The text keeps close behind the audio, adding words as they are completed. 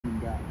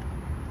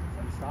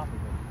tropical.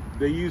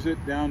 They use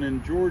it down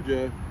in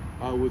Georgia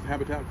with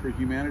Habitat for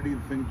Humanity,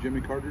 the thing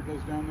Jimmy Carter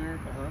does down there,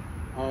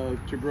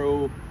 to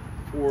grow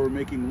for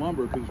making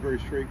lumber, because it's very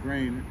straight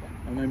grain,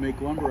 and they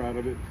make lumber out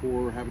of it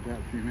for Habitat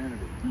for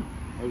Humanity.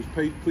 There's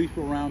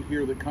people around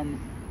here that come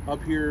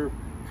up here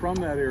from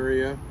that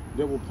area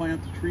that will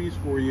plant the trees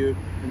for you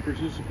and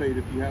participate,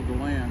 if you have the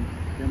land,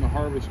 in the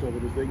harvest of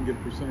it, as they can get a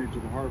percentage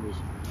of the harvest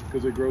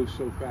because it grows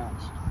so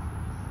fast.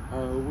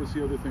 What's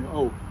the other thing?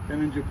 Oh,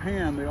 and in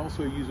Japan they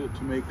also use it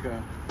to make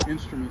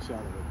instruments out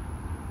of it.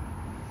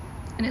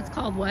 And it's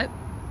called what?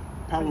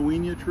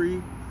 Paulownia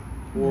Tree,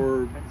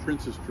 or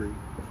Princess Tree,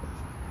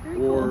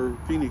 or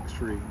Phoenix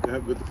Tree,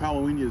 but the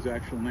Paulownia is the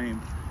actual name.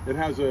 It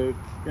has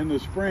in the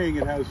spring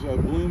it has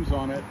blooms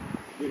on it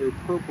that are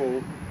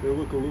purple. They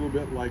look a little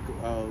bit like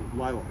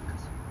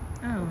lilacs.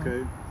 Oh.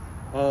 Okay.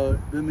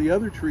 Then the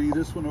other tree,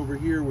 this one over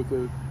here with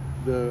the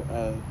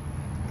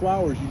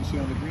flowers you can see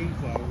on the green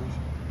flowers,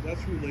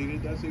 that's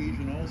related. That's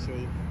Asian also,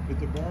 but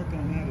the bark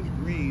on that is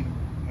green,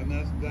 and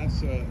that's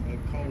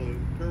called a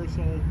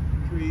parasol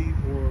tree,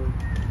 or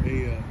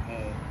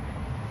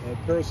a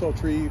parasol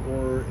tree,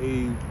 or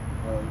a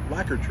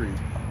lacquer tree,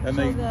 and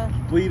so they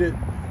bleed it.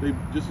 They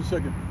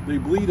They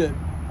bleed it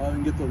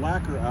and get the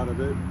lacquer out of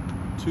it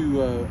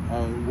to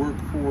work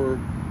for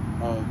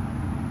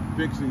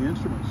fixing the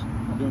instruments,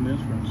 doing the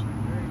instruments.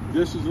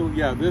 This is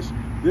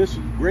this is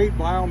great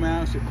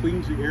biomass. It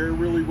cleans the air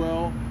really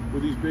well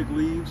with these big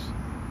leaves,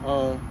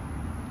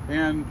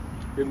 and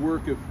it'd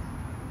work if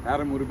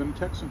Adam would have been a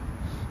Texan.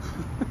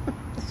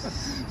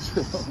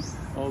 So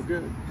all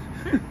good.